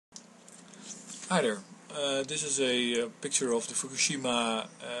Hi there. This is a picture of the Fukushima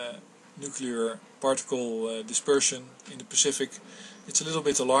nuclear particle dispersion in the Pacific. It's a little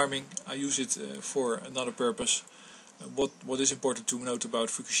bit alarming. I use it for another purpose. What is important to note about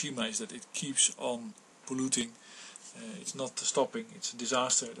Fukushima is that it keeps on polluting. It's not stopping. It's a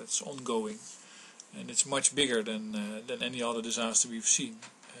disaster that's ongoing, and it's much bigger than any other disaster we've seen.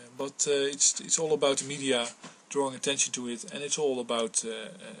 But it's all about the media drawing attention to it, and it's all about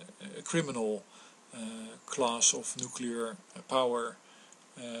a criminal class of nuclear power,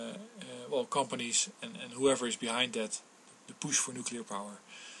 companies and whoever is behind that, the push for nuclear power.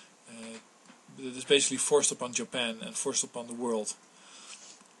 That is basically forced upon Japan and forced upon the world.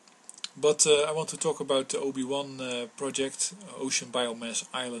 But I want to talk about the OB1 project, Ocean Biomass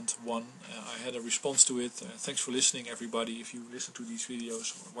Island 1. I had a response to it. Thanks for listening, everybody, if you listen to these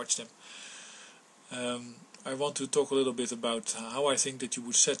videos or watch them. I want to talk a little bit about how I think that you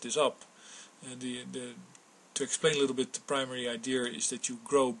would set this up. To explain a little bit, the primary idea is that you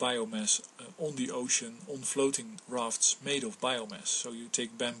grow biomass on the ocean on floating rafts made of biomass. So you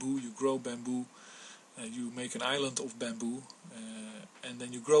take bamboo, you grow bamboo, you make an island of bamboo, and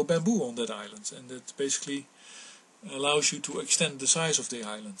then you grow bamboo on that island, and that basically allows you to extend the size of the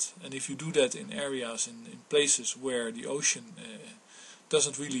island. And if you do that in areas, in places where the ocean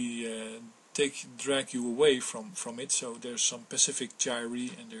doesn't really drag you away from it, so there's some Pacific gyre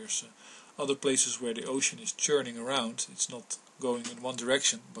and there's other places where the ocean is churning around, it's not going in one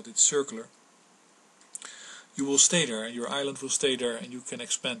direction but it's circular, you will stay there and your island will stay there, and you can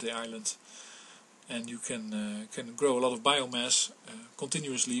expand the island, and you can grow a lot of biomass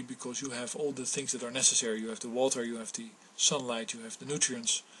continuously, because you have all the things that are necessary. You have the water, you have the sunlight, you have the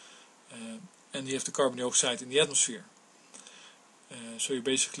nutrients, and you have the carbon dioxide in the atmosphere. So you're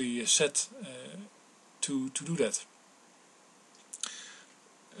basically set to do that.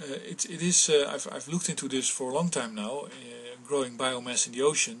 I've looked into this for a long time now, growing biomass in the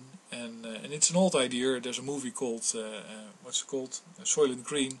ocean, and it's an old idea. There's a movie called Soylent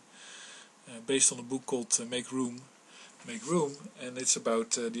Green, based on a book called Make Room, and it's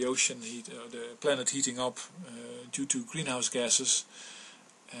about the ocean heat, the planet heating up due to greenhouse gases,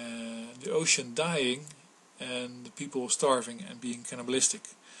 the ocean dying, and the people starving and being cannibalistic.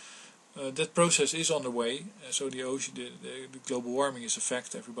 That process is underway, so the ocean, the global warming is a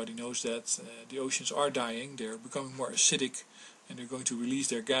fact, everybody knows that. The oceans are dying, they're becoming more acidic, and they're going to release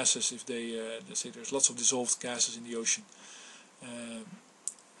their gases if they, let's say there's lots of dissolved gases in the ocean.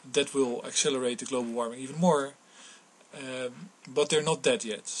 That will accelerate the global warming even more, but they're not dead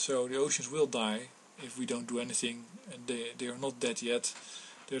yet. So the oceans will die if we don't do anything, and they are not dead yet.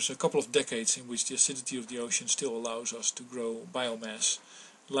 There's a couple of decades in which the acidity of the ocean still allows us to grow biomass,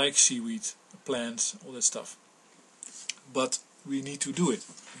 like seaweed, plants, all that stuff. But we need to do it.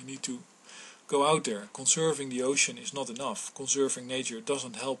 We need to go out there. Conserving the ocean is not enough. Conserving nature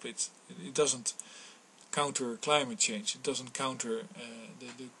doesn't help it. It doesn't counter climate change. It doesn't counter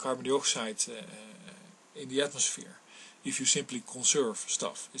the carbon dioxide in the atmosphere. If you simply conserve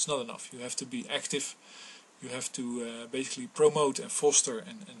stuff, it's not enough. You have to be active. You have to basically promote and foster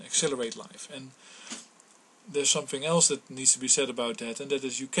and accelerate life. And there's something else that needs to be said about that, and that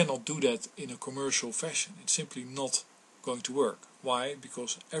is you cannot do that in a commercial fashion. It's simply not going to work. Why?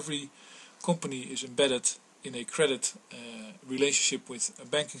 Because every company is embedded in a credit relationship with a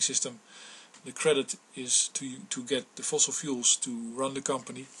banking system. The credit is to get the fossil fuels to run the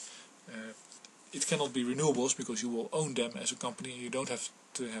company. It cannot be renewables, because you will own them as a company and you don't have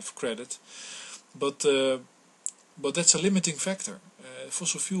to have credit. But that's a limiting factor.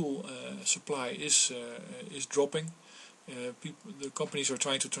 Fossil fuel supply is dropping. The companies are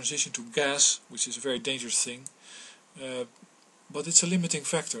trying to transition to gas, which is a very dangerous thing. But it's a limiting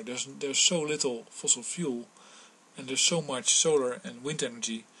factor. There's so little fossil fuel, and there's so much solar and wind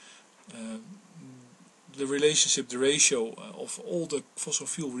energy. The ratio of all the fossil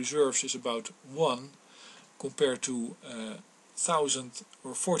fuel reserves is about 1 compared to 1,000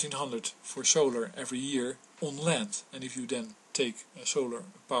 or 1,400 for solar every year on land. And if you then take solar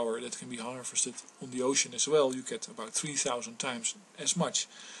power that can be harvested on the ocean as well, you get about 3,000 times as much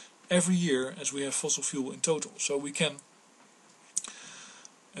every year as we have fossil fuel in total. So we can,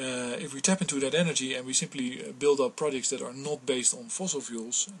 if we tap into that energy and we simply build up projects that are not based on fossil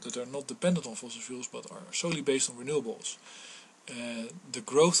fuels, that are not dependent on fossil fuels, but are solely based on renewables, the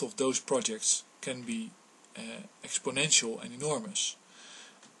growth of those projects can be exponential and enormous.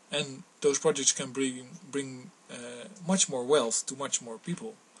 And those projects can bring much more wealth to much more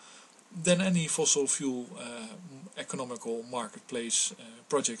people than any fossil fuel economical marketplace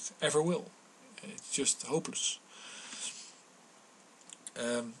project ever will. It's just hopeless.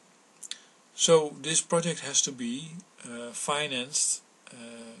 So this project has to be financed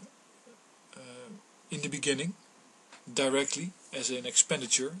in the beginning directly as an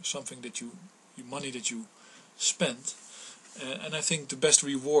expenditure, something that money that you spend. And I think the best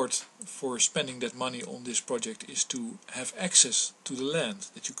reward for spending that money on this project is to have access to the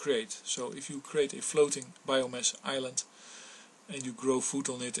land that you create. So if you create a floating biomass island and you grow food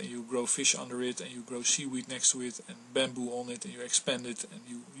on it and you grow fish under it and you grow seaweed next to it and bamboo on it and you expand it and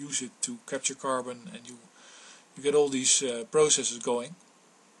you use it to capture carbon and you get all these processes going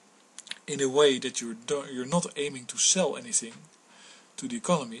in a way that you're not aiming to sell anything to the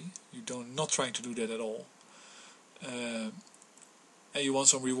economy. You're not trying to do that at all. And you want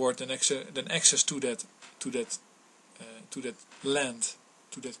some reward, then access to that land,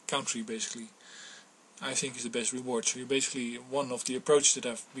 to that country, basically, I think is the best reward. So you basically, one of the approaches that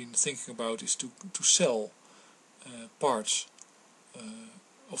I've been thinking about is to sell parts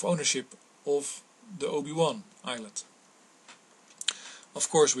of ownership of the OB1 island. Of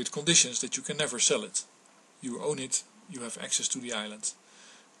course, with conditions that you can never sell it. You own it, you have access to the island,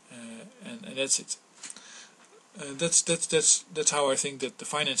 and that's it. That's how I think that the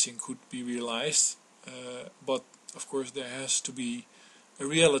financing could be realized, but of course there has to be a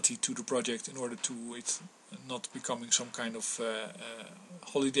reality to the project in order to it not becoming some kind of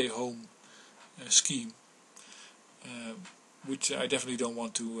holiday home scheme, which I definitely don't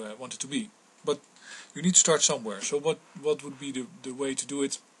want it to be. But you need to start somewhere. So what would be the way to do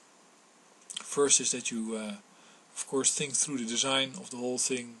it? First is that you of course think through the design of the whole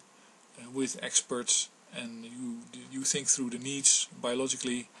thing with experts, and you think through the needs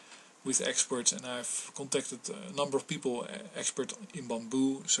biologically with experts. And I've contacted a number of people expert in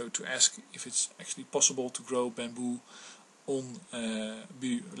bamboo, so to ask if it's actually possible to grow bamboo on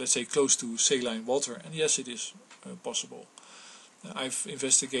let's say close to saline water, and yes, it is possible. I've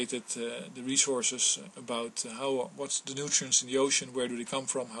investigated the resources about what's the nutrients in the ocean, where do they come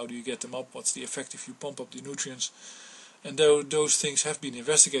from, how do you get them up, what's the effect if you pump up the nutrients. And those things have been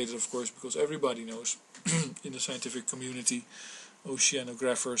investigated, of course, because everybody knows in the scientific community,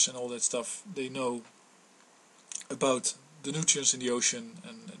 oceanographers and all that stuff, they know about the nutrients in the ocean,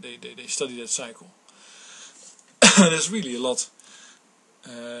 and they study that cycle. There's really a lot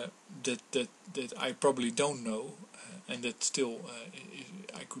that I probably don't know, and that still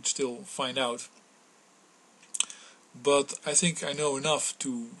I could still find out. But I think I know enough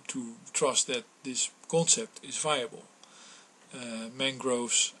to trust that this concept is viable.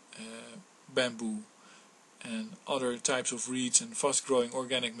 Mangroves, bamboo, and other types of reeds and fast-growing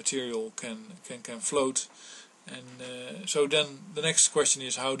organic material can float. And so then the next question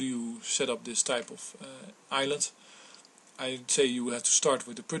is, how do you set up this type of island? I'd say you have to start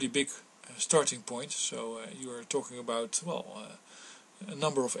with a pretty big starting point. So you are talking about a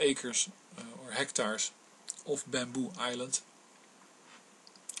number of acres or hectares of bamboo island,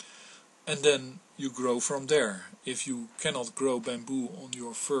 and then you grow from there. If you cannot grow bamboo on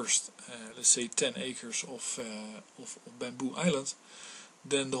your first let's say 10 acres of bamboo island,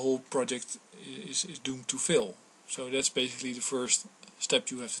 then the whole project is doomed to fail. So that's basically the first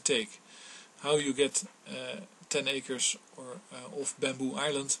step you have to take. How you get 10 acres of bamboo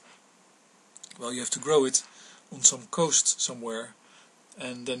island? Well, you have to grow it on some coast somewhere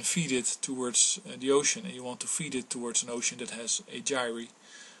and then feed it towards the ocean, and you want to feed it towards an ocean that has a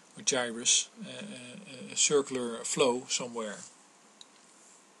gyrus, a circular flow somewhere.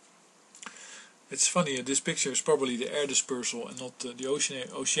 It's funny, this picture is probably the air dispersal and not the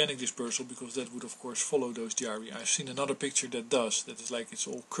oceanic dispersal, because that would of course follow those gyri. I've seen another picture that does, that is like it's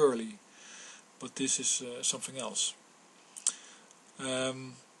all curly, but this is something else.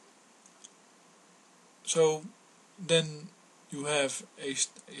 So then you have a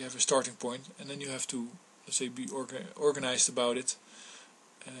starting point, and then you have to, let's say, be organized about it.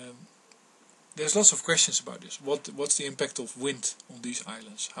 There's lots of questions about this. What's the impact of wind on these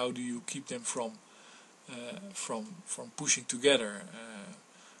islands? How do you keep them from pushing together?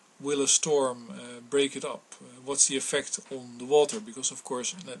 Will a storm break it up? What's the effect on the water? Because of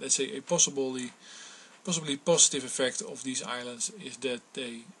course, let's say a possibly positive effect of these islands is that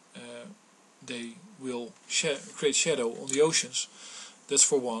they will create shadow on the oceans. That's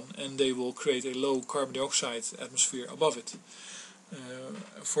for one, and they will create a low carbon dioxide atmosphere above it.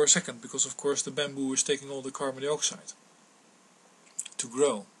 For a second, because of course the bamboo is taking all the carbon dioxide to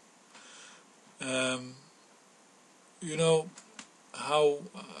grow. You know how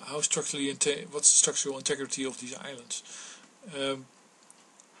structurally what's the structural integrity of these islands?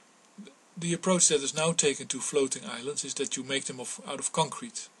 The approach that is now taken to floating islands is that you make them out of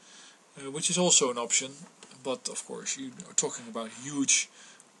concrete, which is also an option, but of course you are talking about huge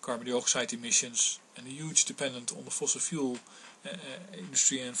carbon dioxide emissions, and a huge dependent on the fossil fuel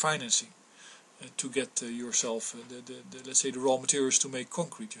industry and financing to get yourself let's say the raw materials to make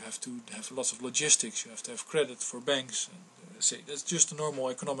concrete. You have to have lots of logistics, you have to have credit for banks, and say that's just a normal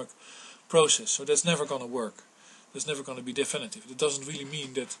economic process. So that's never going to work. That's never going to be definitive. It doesn't really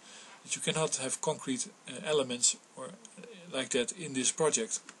mean that you cannot have concrete elements or like that in this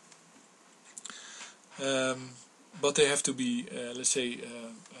project. But they have to be, let's say,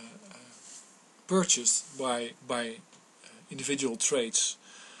 purchased by individual trades.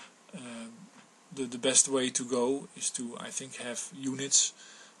 The best way to go is to, I think, have units,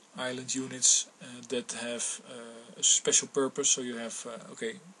 island units that have a special purpose. So you have,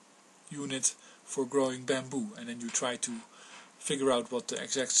 unit for growing bamboo, and then you try to figure out what the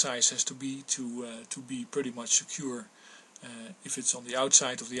exact size has to be pretty much secure if it's on the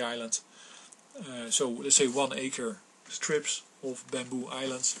outside of the island. So let's say 1 acre strips of bamboo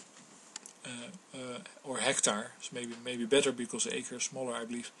islands, or hectare, is maybe better because the acre is smaller, I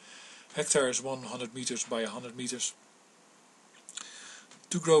believe. Hectare is 100 meters by 100 meters.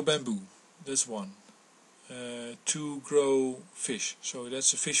 To grow bamboo, that's one. To grow fish, so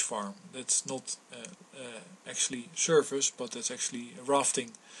that's a fish farm. That's not actually surface, but that's actually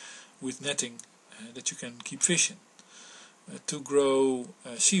rafting with netting that you can keep fish in. To grow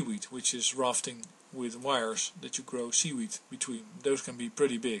seaweed, which is rafting with wires that you grow seaweed between. Those can be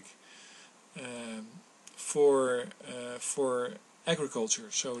pretty big. For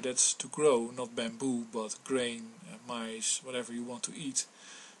agriculture, so that's to grow not bamboo but grain, maize, whatever you want to eat,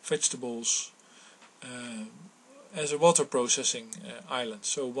 vegetables, as a water processing island.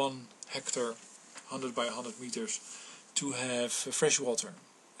 So 1 hectare, 100 by 100 meters, to have fresh water,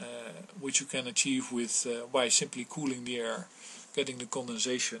 which you can achieve with by simply cooling the air, getting the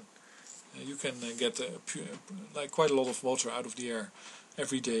condensation. You can get quite a lot of water out of the air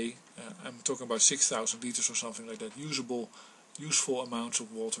every day. I'm talking about 6,000 liters or something like that, useful amounts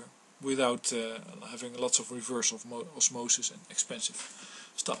of water, without having lots of reverse osmosis and expensive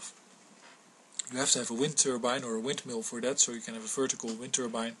stuff. You have to have a wind turbine or a windmill for that, so you can have a vertical wind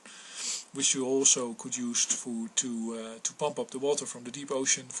turbine, which you also could use to pump up the water from the deep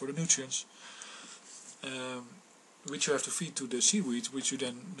ocean for the nutrients, which you have to feed to the seaweed, which you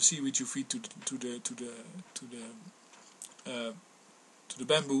then feed to the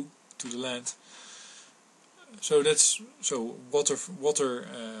bamboo, to the land. So that's water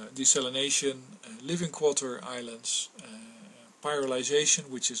desalination, living quarter islands, pyrolyzation,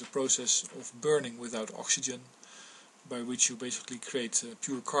 which is a process of burning without oxygen, by which you basically create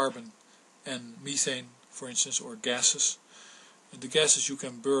pure carbon and methane, for instance, or gases. And the gases you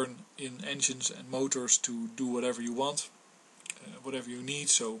can burn in engines and motors to do whatever you want, whatever you need.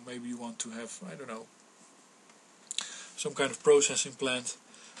 So maybe you want to have, I don't know, some kind of processing plant,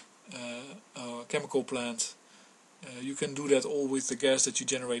 a chemical plant. You can do that all with the gas that you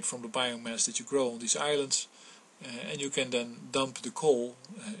generate from the biomass that you grow on these islands. And you can then dump the coal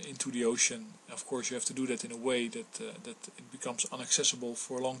into the ocean. Of course, you have to do that in a way that it becomes inaccessible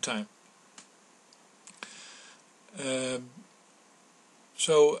for a long time. And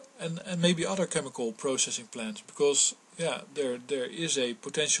maybe other chemical processing plants, because there is a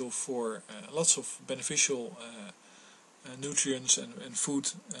potential for lots of beneficial nutrients and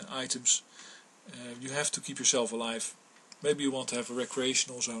food items. You have to keep yourself alive. Maybe you want to have a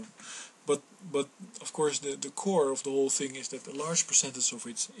recreational zone. But of course the core of the whole thing is that a large percentage of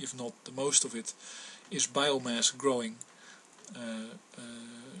it, if not the most of it, is biomass growing,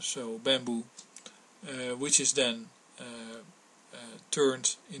 so bamboo, which is then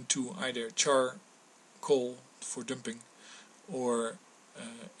turned into either charcoal for dumping or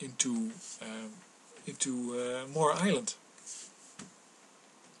into more island.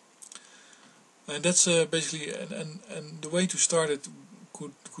 And that's basically, and the way to start it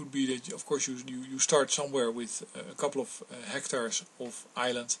could be that, of course, you start somewhere with a couple of hectares of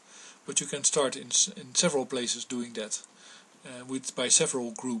island, but you can start in several places doing that, by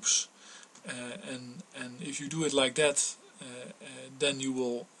several groups, and if you do it like that, then you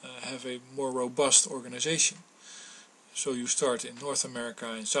will have a more robust organization. So you start in North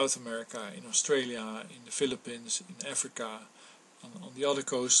America, in South America, in Australia, in the Philippines, in Africa, on the other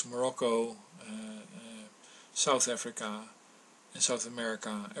coast, Morocco, South Africa, and South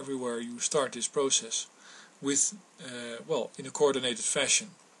America. Everywhere you start this process with, in a coordinated fashion,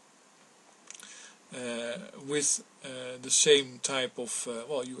 with the same type of,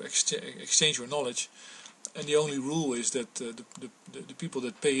 you exchange your knowledge, and the only rule is that the people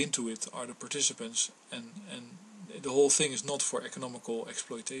that pay into it are the participants, and the whole thing is not for economical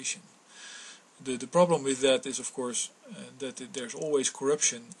exploitation. The problem with that is, of course, that there's always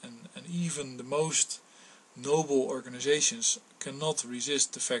corruption, and even the most noble organizations cannot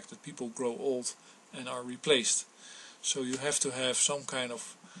resist the fact that people grow old and are replaced. So you have to have some kind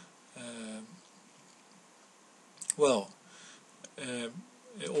of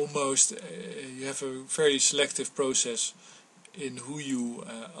almost you have a very selective process in who you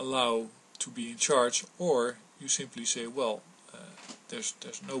allow to be in charge, or you simply say, well, there's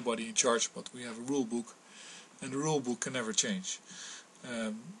nobody in charge, but we have a rule book, and the rule book can never change.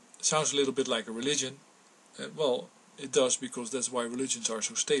 Sounds a little bit like a religion. Well, it does, because that's why religions are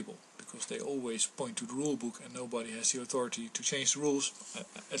so stable, because they always point to the rule book and nobody has the authority to change the rules,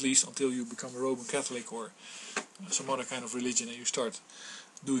 at least until you become a Roman Catholic or some other kind of religion and you start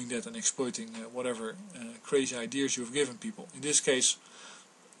doing that and exploiting whatever crazy ideas you've given people. In this case,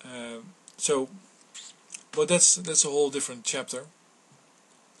 but that's a whole different chapter.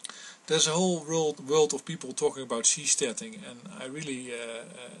 There's a whole world of people talking about seasteading, and I really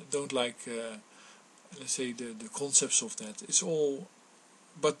don't like, let's say, the concepts of that. It's all,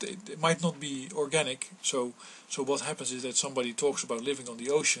 but it might not be organic. So what happens is that somebody talks about living on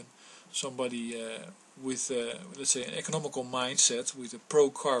the ocean, somebody with, let's say, an economical mindset, with a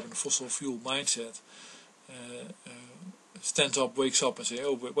pro-carbon fossil fuel mindset, stands up, wakes up and say,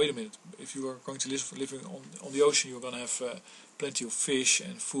 oh, wait a minute, if you are going to living on the ocean, you're going to have plenty of fish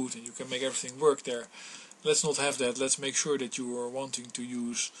and food, and you can make everything work there. Let's not have that. Let's make sure that you are wanting to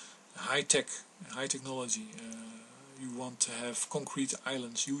use high technology. You want to have concrete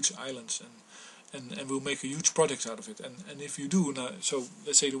islands, huge islands, and we'll make a huge product out of it. And if you do, now, so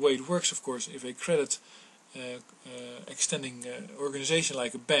let's say the way it works, of course, if a credit extending organization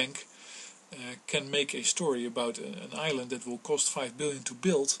like a bank can make a story about an island that will cost 5 billion to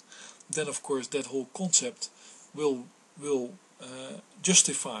build, then of course that whole concept will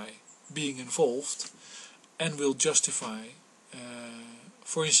justify being involved, and will justify,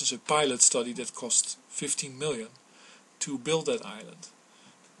 for instance, a pilot study that cost 15 million to build that island,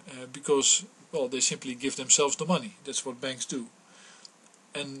 because, well, they simply give themselves the money. That's what banks do.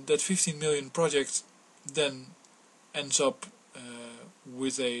 And that 15 million project then ends up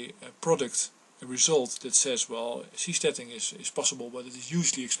with a product, a result that says, well, seasteading is possible, but it is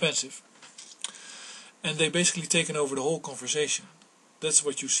hugely expensive. And they basically taken over the whole conversation. That's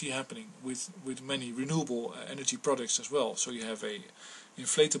what you see happening with many renewable energy products as well. So you have a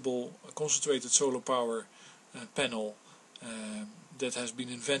inflatable concentrated solar power panel that has been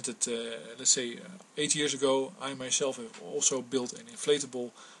invented, let's say 8 years ago. I myself have also built an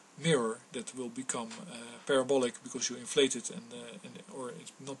inflatable mirror that will become parabolic, because you inflate it, or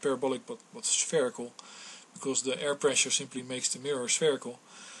it's not parabolic but spherical, because the air pressure simply makes the mirror spherical.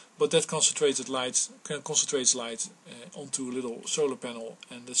 But that concentrates light onto a little solar panel,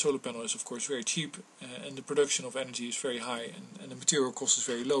 and the solar panel is of course very cheap, and the production of energy is very high, and the material cost is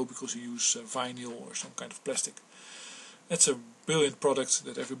very low, because you use vinyl or some kind of plastic. That's a brilliant product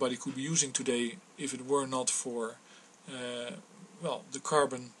that everybody could be using today, if it were not for the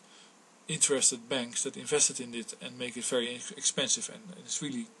carbon interested banks that invested in it and make it very expensive, and it's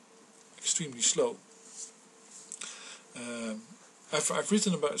really extremely slow. I've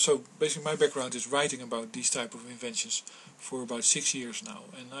written about, so basically my background is writing about these type of inventions for about 6 years now,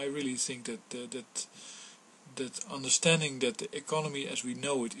 and I really think that understanding that the economy as we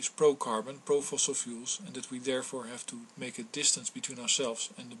know it is pro-carbon, pro-fossil fuels, and that we therefore have to make a distance between ourselves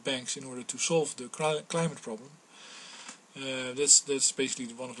and the banks in order to solve the climate problem, that's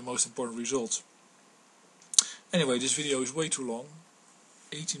basically one of the most important results. Anyway, this video is way too long,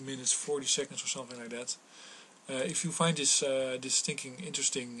 18 minutes 40 seconds or something like that. If you find this thinking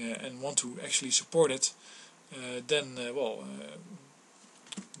interesting and want to actually support it, then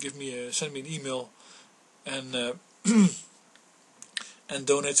send me an email and and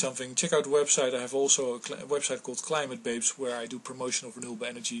donate something. Check out the website. I have also a website called Climate Babes, where I do promotion of renewable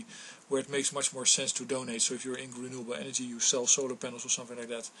energy, where it makes much more sense to donate. So if you're in renewable energy, you sell solar panels or something like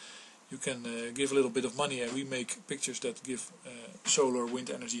that, you can give a little bit of money, and we make pictures that give solar, wind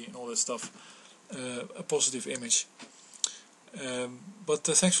energy and all that stuff a positive image. But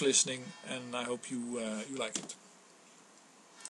thanks for listening, and I hope you like it.